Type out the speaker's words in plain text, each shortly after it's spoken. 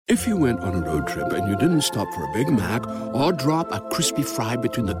If you went on a road trip and you didn't stop for a Big Mac or drop a crispy fry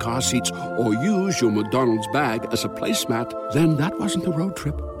between the car seats or use your McDonald's bag as a placemat, then that wasn't a road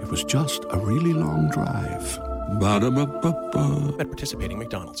trip. It was just a really long drive. Ba-da-ba-ba-ba. At participating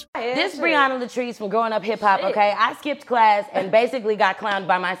McDonald's. This Briana Latrise from Growing Up Hip Hop, okay? I skipped class and basically got clowned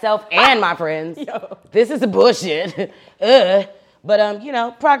by myself and my friends. Yo. This is a bullshit.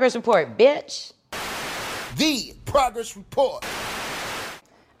 But, progress report, bitch. The progress report.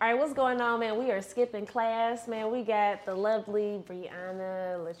 All right, what's going on, man? We are skipping class, man. We got the lovely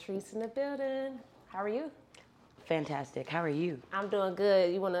Briana Latrise in the building. How are you? Fantastic. How are you? I'm doing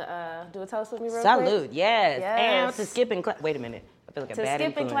good. You want to do a toast with me real quick? Salute, yes. And to skipping class. Wait a minute. I feel like a bad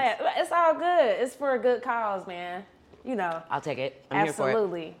skipping influence. class. It's all good. It's for a good cause, man. I'll take it. I'm here for it.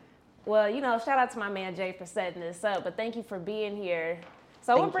 Absolutely. Well, shout out to my man Jay for setting this up, but thank you for being here.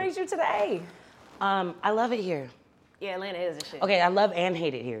 So what brings you today? I love it here. Yeah, Atlanta is a shit. Okay, I love and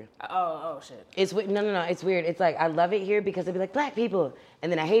hate it here. Oh, shit. It's no, it's weird. It's like I love it here because they'd be like, black people.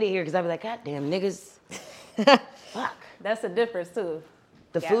 And then I hate it here because I'd be like, God damn, niggas. Fuck. That's the difference, too.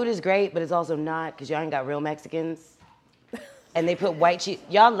 The food is great, but it's also not because y'all ain't got real Mexicans. And they put white cheese.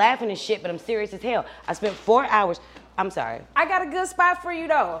 Y'all laughing and shit, but I'm serious as hell. I spent 4 hours. I'm sorry. I got a good spot for you,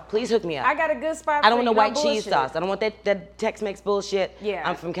 though. Please hook me up. I got a good spot for you. I don't want no white cheese sauce. I don't want that Tex-Mex bullshit. Yeah.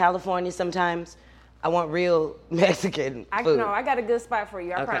 I'm from California sometimes. I want real Mexican food. No, I got a good spot for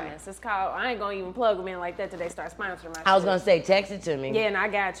you. I promise. It's called. I ain't gonna even plug them in like that till they start sponsoring my shit. I was gonna say, text it to me. Yeah, and I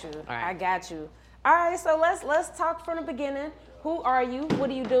got you. All right. I got you. All right, so let's talk from the beginning. Who are you?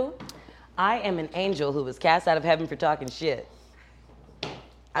 What do you do? I am an angel who was cast out of heaven for talking shit.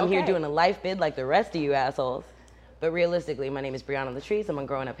 I'm here doing a life bid like the rest of you assholes. But realistically, my name is Briana Latrise. I'm on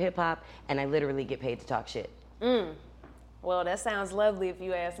Growing Up Hip Hop, and I literally get paid to talk shit. Well, that sounds lovely if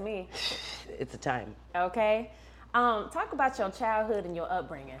you ask me. It's a time. Okay. Talk about your childhood and your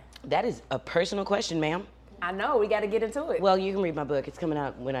upbringing. That is a personal question, ma'am. I know. We got to get into it. Well, you can read my book. It's coming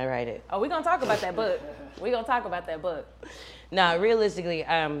out when I write it. Oh, we're going to talk about that book. No, realistically,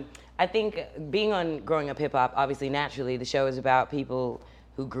 I think being on Growing Up Hip Hop, obviously, naturally, the show is about people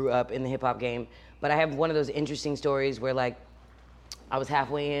who grew up in the hip hop game. But I have one of those interesting stories where, like, I was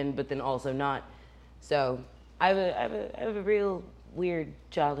halfway in, but then also not. So I have a real weird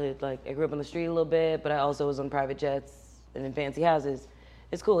childhood. Like, I grew up on the street a little bit, but I also was on private jets and in fancy houses.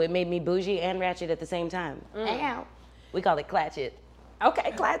 It's cool. It made me bougie and ratchet at the same time. Ow. We call it clatchet.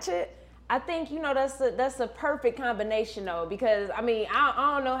 Okay, clatchet. I think, that's a perfect combination, though, because, I mean,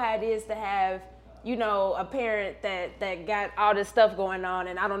 I don't know how it is to have, a parent that got all this stuff going on,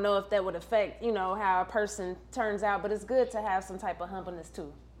 and I don't know if that would affect, how a person turns out, but it's good to have some type of humbleness,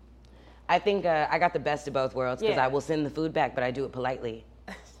 too. I think I got the best of both worlds because I will send the food back, but I do it politely.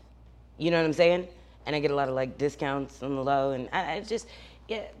 You know what I'm saying? And I get a lot of, like, discounts on the low, and I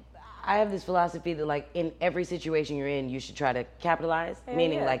have this philosophy that, like, in every situation you're in, you should try to capitalize,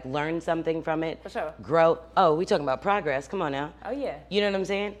 meaning, like, learn something from it. For sure. Grow. Oh, we talking about progress. Come on now. Oh, yeah. You know what I'm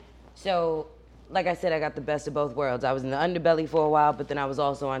saying? So, like I said, I got the best of both worlds. I was in the underbelly for a while, but then I was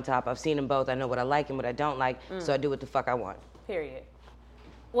also on top. I've seen them both. I know what I like and what I don't like, so I do what the fuck I want. Period.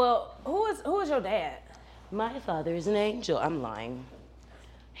 Well, who is your dad? My father is an angel. I'm lying.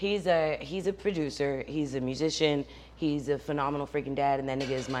 He's a producer. He's a musician. He's a phenomenal freaking dad, and that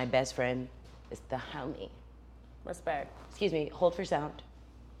nigga is my best friend. It's the homie. Respect. Excuse me. Hold for sound.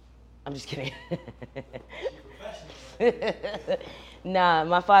 I'm just kidding. Nah,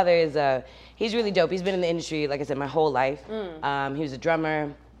 my father is he's really dope. He's been in the industry, like I said, my whole life. He was a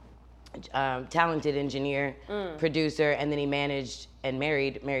drummer, talented engineer, producer, and then he managed and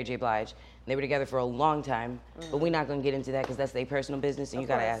married Mary J. Blige. They were together for a long time, but we're not gonna get into that because that's their personal business, and you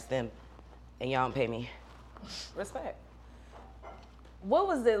gotta ask them. And y'all don't pay me. Respect. What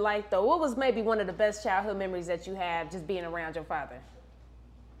was it like, though? What was maybe one of the best childhood memories that you have just being around your father?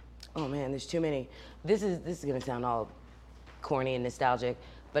 Oh man, there's too many. This is gonna sound all corny and nostalgic,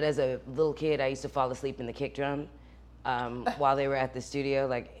 but as a little kid, I used to fall asleep in the kick drum while they were at the studio,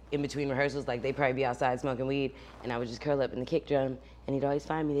 like in between rehearsals. Like they'd probably be outside smoking weed, and I would just curl up in the kick drum, and he'd always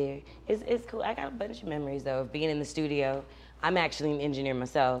find me there. It's cool. I got a bunch of memories though of being in the studio. I'm actually an engineer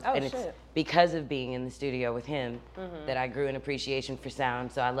myself, and it's because of being in the studio with him that I grew an appreciation for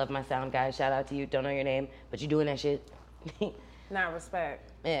sound. So I love my sound guys. Shout out to you. Don't know your name, but you doing that shit. Not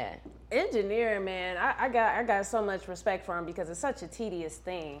respect. Yeah. Engineering, man, I got so much respect for him because it's such a tedious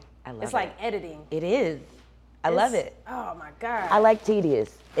thing. I love it. It's like editing. It is. I love it. Oh my God. I like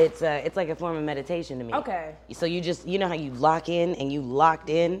tedious. It's like a form of meditation to me. Okay. So you know how you lock in and you locked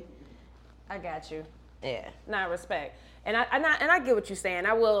in? I got you. Yeah. Not respect. And I get what you're saying.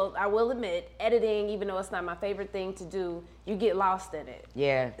 I will admit, editing, even though it's not my favorite thing to do, you get lost in it.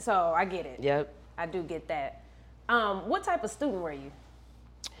 Yeah. So I get it. Yep. I do get that. What type of student were you?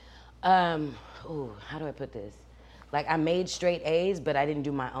 How do I put this? Like, I made straight A's, but I didn't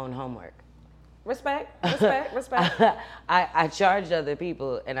do my own homework. Respect. I charged other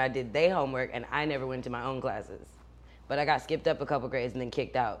people, and I did their homework, and I never went to my own classes. But I got skipped up a couple grades and then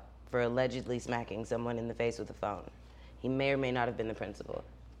kicked out for allegedly smacking someone in the face with a phone. He may or may not have been the principal.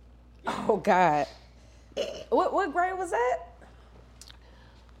 Oh, God. What grade was that?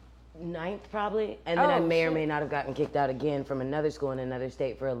 9th, probably. And then I may or may not have gotten kicked out again from another school in another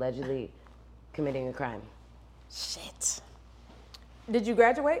state for allegedly committing a crime. Shit. Did you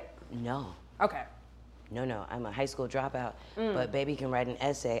graduate? No. Okay. No, I'm a high school dropout, but baby can write an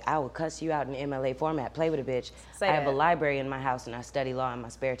essay. I will cuss you out in MLA format. Play with a bitch. I have a library in my house, and I study law in my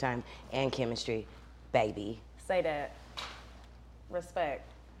spare time and chemistry, baby. Say that.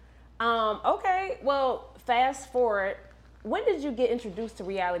 Respect. Okay, well, fast forward. When did you get introduced to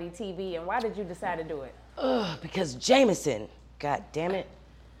reality TV, and why did you decide to do it? Because Jameson, god damn it.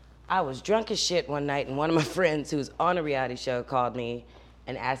 I was drunk as shit one night, and one of my friends who's on a reality show called me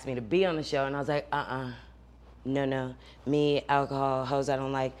and asked me to be on the show, and I was like, no. Me, alcohol, hoes I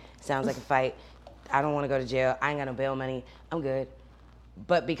don't like, sounds like a fight. I don't want to go to jail. I ain't got no bail money. I'm good.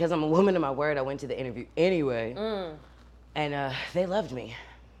 But because I'm a woman of my word, I went to the interview anyway, and they loved me.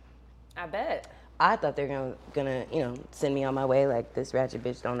 I bet. I thought they were gonna, send me on my way like this ratchet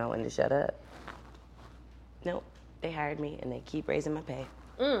bitch don't know when to shut up. Nope, they hired me and they keep raising my pay.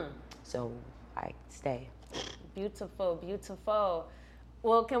 So I stay. Beautiful.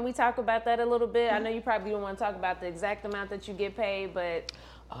 Well, can we talk about that a little bit? I know you probably don't want to talk about the exact amount that you get paid, but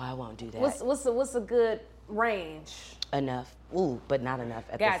I won't do that. What's a good range? Enough. Ooh, but not enough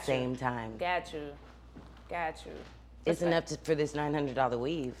at the same time. Got you. It's enough for this $900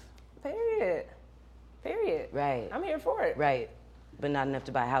 weave. Period. Right. I'm here for it. Right. But not enough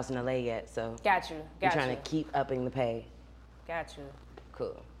to buy a house in LA yet, so. Got you. We're trying to keep upping the pay. Got you.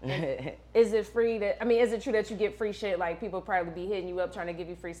 Cool. Is it true that you get free shit? Like, people probably be hitting you up trying to give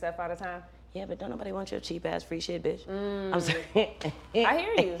you free stuff all the time? Yeah, but don't nobody want your cheap ass free shit, bitch. I'm sorry. I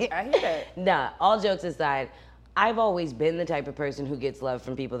hear you. I hear that. Nah, all jokes aside, I've always been the type of person who gets love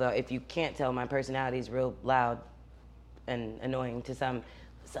from people, though. If you can't tell, my personality is real loud and annoying to some.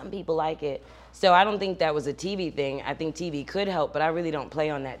 Some people like it. So I don't think that was a TV thing. I think TV could help, but I really don't play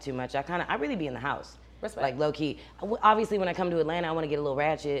on that too much. I really be in the house. Respect. Like, low key. Obviously, when I come to Atlanta, I want to get a little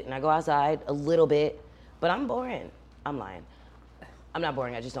ratchet, and I go outside a little bit, but I'm boring. I'm lying. I'm not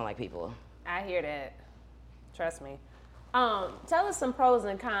boring. I just don't like people. I hear that. Trust me. Tell us some pros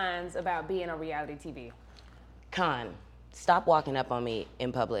and cons about being on reality TV. Con, stop walking up on me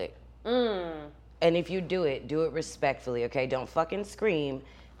in public. And if you do it respectfully, okay? Don't fucking scream.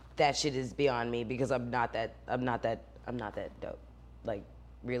 That shit is beyond me because I'm not that dope. Like,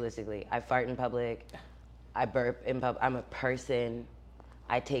 realistically, I fart in public. I burp in public. I'm a person.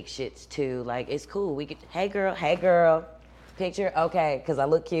 I take shits too. Like, it's cool. We could, hey girl, picture, okay, because I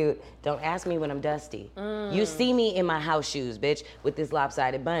look cute. Don't ask me when I'm dusty. You see me in my house shoes, bitch, with this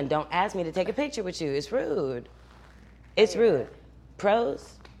lopsided bun. Don't ask me to take a picture with you. It's rude. It's rude.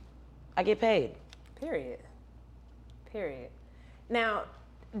 Pros, I get paid. Period. Now,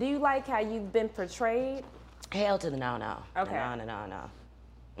 do you like how you've been portrayed? Hell to the no. Okay.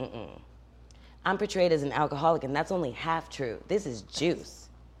 No. I'm portrayed as an alcoholic, and that's only half true. This is juice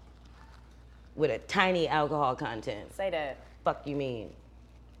with a tiny alcohol content. Say that. Fuck you mean?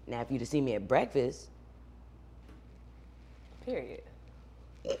 Now, if you'd have seen me at breakfast. Period.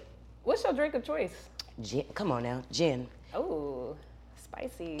 What's your drink of choice? Gin. Come on now, gin. Oh,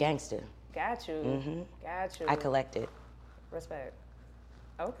 spicy. Gangster. Got you. Got you. I collect it. Respect.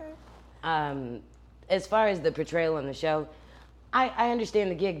 Okay. As far as the portrayal on the show, I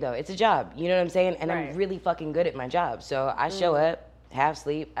understand the gig though. It's a job, you know what I'm saying? And I'm really fucking good at my job. So I show up, have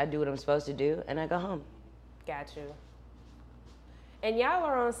sleep, I do what I'm supposed to do, and I go home. Got you. And y'all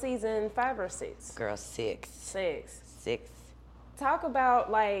are on season 5 or 6? Girl, 6. 6. Talk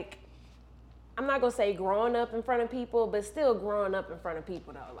about, like, I'm not gonna say growing up in front of people, but still growing up in front of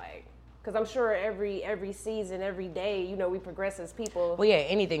people though, like. Because I'm sure every season, every day, you know, we progress as people. Well, yeah,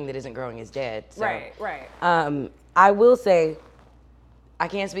 anything that isn't growing is dead. So. Right. I will say, I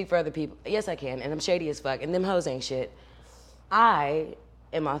can't speak for other people. Yes, I can, and I'm shady as fuck, and them hoes ain't shit. I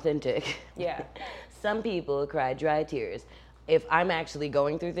am authentic. Yeah. Some people cry dry tears. If I'm actually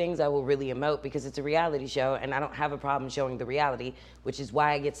going through things, I will really emote because it's a reality show, and I don't have a problem showing the reality, which is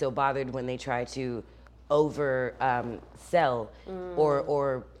why I get so bothered when they try to sell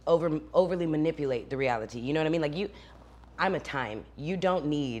or overly manipulate the reality. You know what I mean? Like, I'm a time. You don't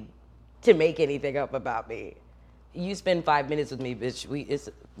need to make anything up about me. You spend 5 minutes with me, bitch.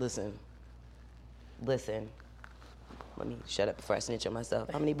 Listen. Let me shut up before I snitch on myself.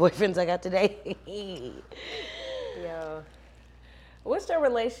 How many boyfriends I got today? Yo. What's your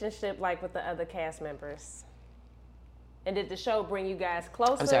relationship like with the other cast members? And did the show bring you guys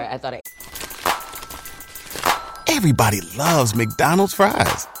closer? I'm sorry, I thought Everybody loves McDonald's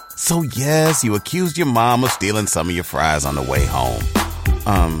fries. So yes, you accused your mom of stealing some of your fries on the way home.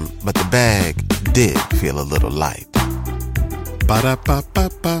 But the bag did feel a little light.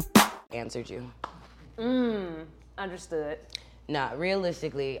 Ba-da-ba-ba-ba. answered you. Understood. Nah,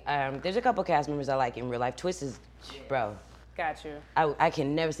 realistically, there's a couple cast members I like in real life. Twist is, bro. Got you. I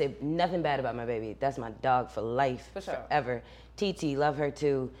can never say nothing bad about my baby. That's my dog for life, For sure. forever. TT, love her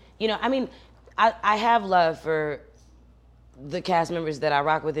too. You know, I mean, I have love for the cast members that I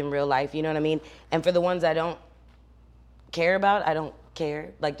rock with in real life, you know what I mean? And for the ones I don't care about, I don't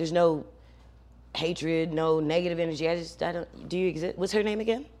care. Like, there's no hatred, no negative energy. I don't, do you exist? What's her name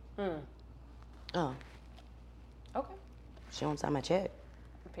again? Oh, Okay. she won't sign my check.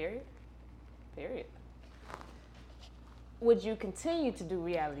 Period. Would you continue to do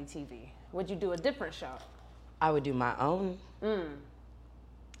reality TV? Would you do a different show? I would do my own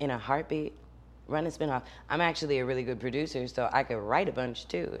in a heartbeat, run a spinoff. I'm actually a really good producer, so I could write a bunch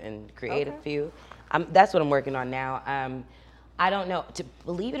too and create a few. That's what I'm working on now. I don't know, to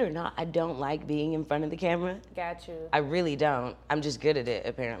believe it or not, I don't like being in front of the camera. Got you. I really don't. I'm just good at it,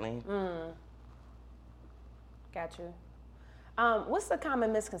 apparently. Got you. What's the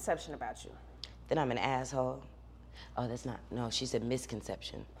common misconception about you? That I'm an asshole. Oh, that's not, no, she said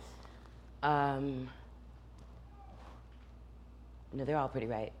misconception. No, they're all pretty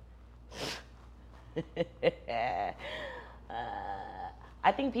right.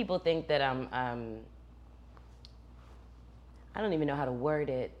 I think people think that I'm, I don't even know how to word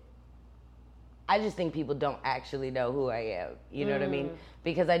it. I just think people don't actually know who I am. You know what I mean?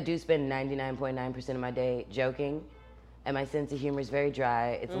 Because I do spend 99.9% of my day joking, and my sense of humor is very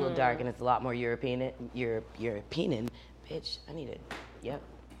dry. It's a little dark, and it's a lot more European. Bitch, I need it. Yep.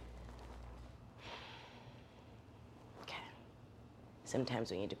 Okay.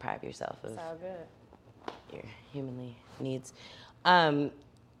 Sometimes when you deprive yourself of It's all good. your humanly needs.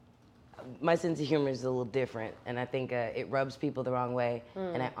 My sense of humor is a little different, and I think it rubs people the wrong way,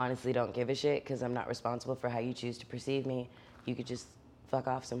 and I honestly don't give a shit because I'm not responsible for how you choose to perceive me. You could just fuck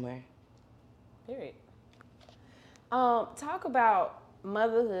off somewhere. Period. Talk about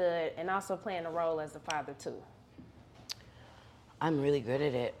motherhood and also playing a role as a father too. I'm really good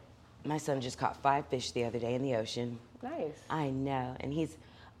at it. My son just caught 5 fish the other day in the ocean. Nice. I know, and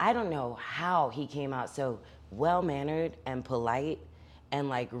I don't know how he came out so well-mannered and polite and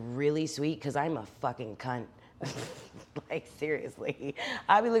like really sweet, because I'm a fucking cunt. Like, seriously.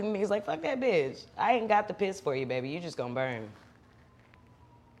 I be looking at me, he's like, fuck that bitch. I ain't got the piss for you, baby. You just gonna burn.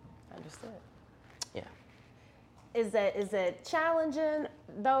 Understood. Yeah. Is that challenging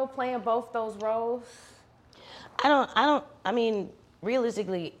though, playing both those roles? I mean,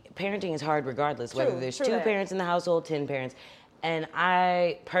 realistically, parenting is hard regardless, whether there's 2 parents in the household, 10 parents. And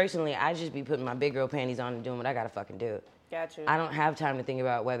I just be putting my big girl panties on and doing what I gotta fucking do. Got you. I don't have time to think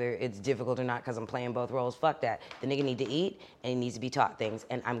about whether it's difficult or not because I'm playing both roles. Fuck that. The nigga need to eat and he needs to be taught things,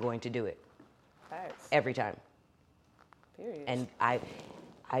 and I'm going to do it. Facts. Every time. Period. And I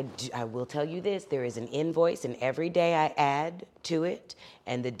will tell you this, there is an invoice, and every day I add to it,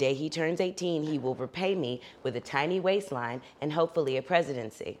 and the day he turns 18, he will repay me with a tiny waistline and hopefully a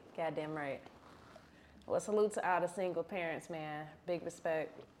presidency. Goddamn right. Well, salute to all the single parents, man. Big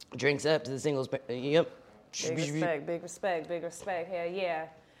respect. Drinks up to the singles, yep. Big respect. Hell yeah.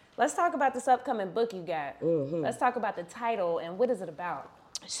 Let's talk about this upcoming book you got. Let's talk about the title and what is it about?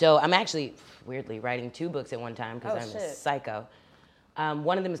 So I'm actually, weirdly, writing 2 books at one time because I'm a psycho.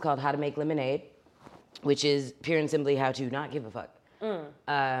 One of them is called How to Make Lemonade, which is pure and simply how to not give a fuck.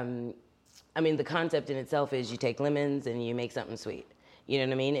 I mean, the concept in itself is you take lemons and you make something sweet. You know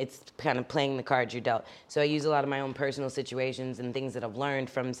what I mean? It's kind of playing the cards you're dealt. So I use a lot of my own personal situations and things that I've learned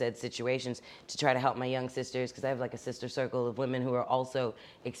from said situations to try to help my young sisters, because I have like a sister circle of women who are also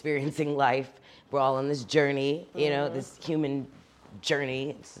experiencing life. We're all on this journey, you know, this human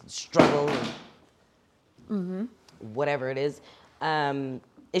journey, struggle, whatever it is.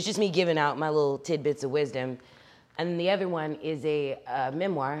 It's just me giving out my little tidbits of wisdom. And the other one is a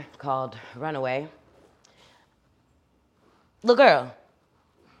memoir called Runaway. Little girl.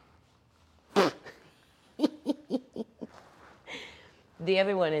 The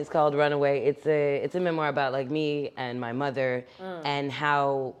other one is called Runaway. It's a memoir about like me and my mother and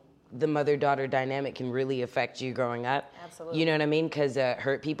how the mother-daughter dynamic can really affect you growing up. Absolutely. You know what I mean? Because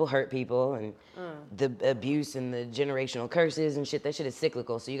hurt people, and the abuse and the generational curses and shit, that shit is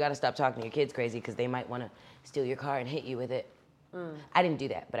cyclical. So you got to stop talking to your kids crazy because they might want to steal your car and hit you with it. I didn't do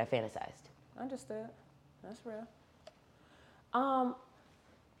that, but I fantasized. Understood. That's real.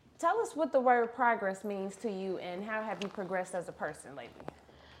 Tell us what the word progress means to you and how have you progressed as a person lately?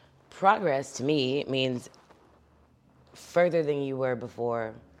 Progress to me means further than you were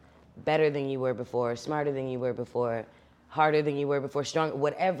before, better than you were before, smarter than you were before, harder than you were before, stronger.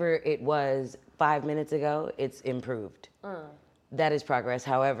 Whatever it was 5 minutes ago, it's improved. That is progress.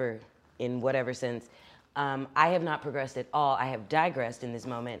 However, in whatever sense, I have not progressed at all. I have digressed in this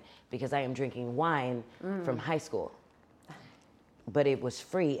moment because I am drinking wine from high school. But it was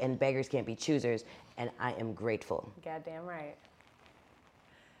free, and beggars can't be choosers, and I am grateful. Goddamn right.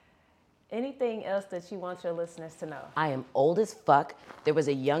 Anything else that you want your listeners to know? I am old as fuck. There was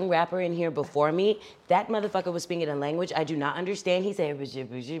a young rapper in here before me. That motherfucker was speaking a language I do not understand. He said,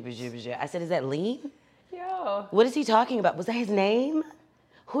 I said, is that lean? Yo. What is he talking about? Was that his name?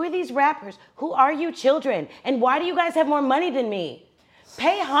 Who are these rappers? Who are you children? And why do you guys have more money than me?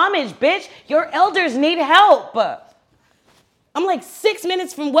 Pay homage, bitch. Your elders need help. I'm like 6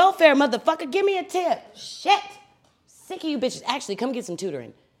 minutes from welfare, motherfucker. Give me a tip. Shit. Sick of you bitches. Actually, come get some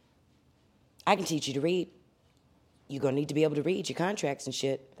tutoring. I can teach you to read. You're going to need to be able to read your contracts and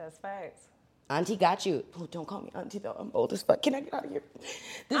shit. That's facts. Auntie got you. Oh, don't call me auntie, though. I'm old as fuck. Can I get out of here?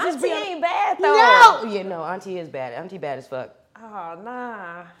 Auntie ain't bad, though. No! Yeah, no, auntie is bad. Auntie bad as fuck. Oh,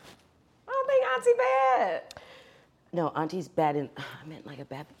 nah. I don't think auntie bad. No, auntie's bad in... I meant like a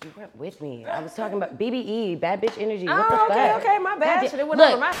bad... You weren't with me. I was talking about BBE, bad bitch energy. What the fuck? Okay, my bad. Should have went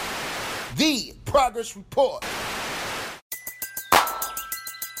Look, over my... The Progress Report.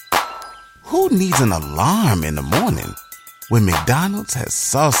 Who needs an alarm in the morning when McDonald's has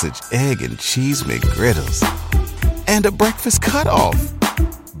sausage, egg, and cheese McGriddles and a breakfast cutoff?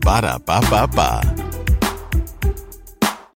 Ba-da-ba-ba-ba.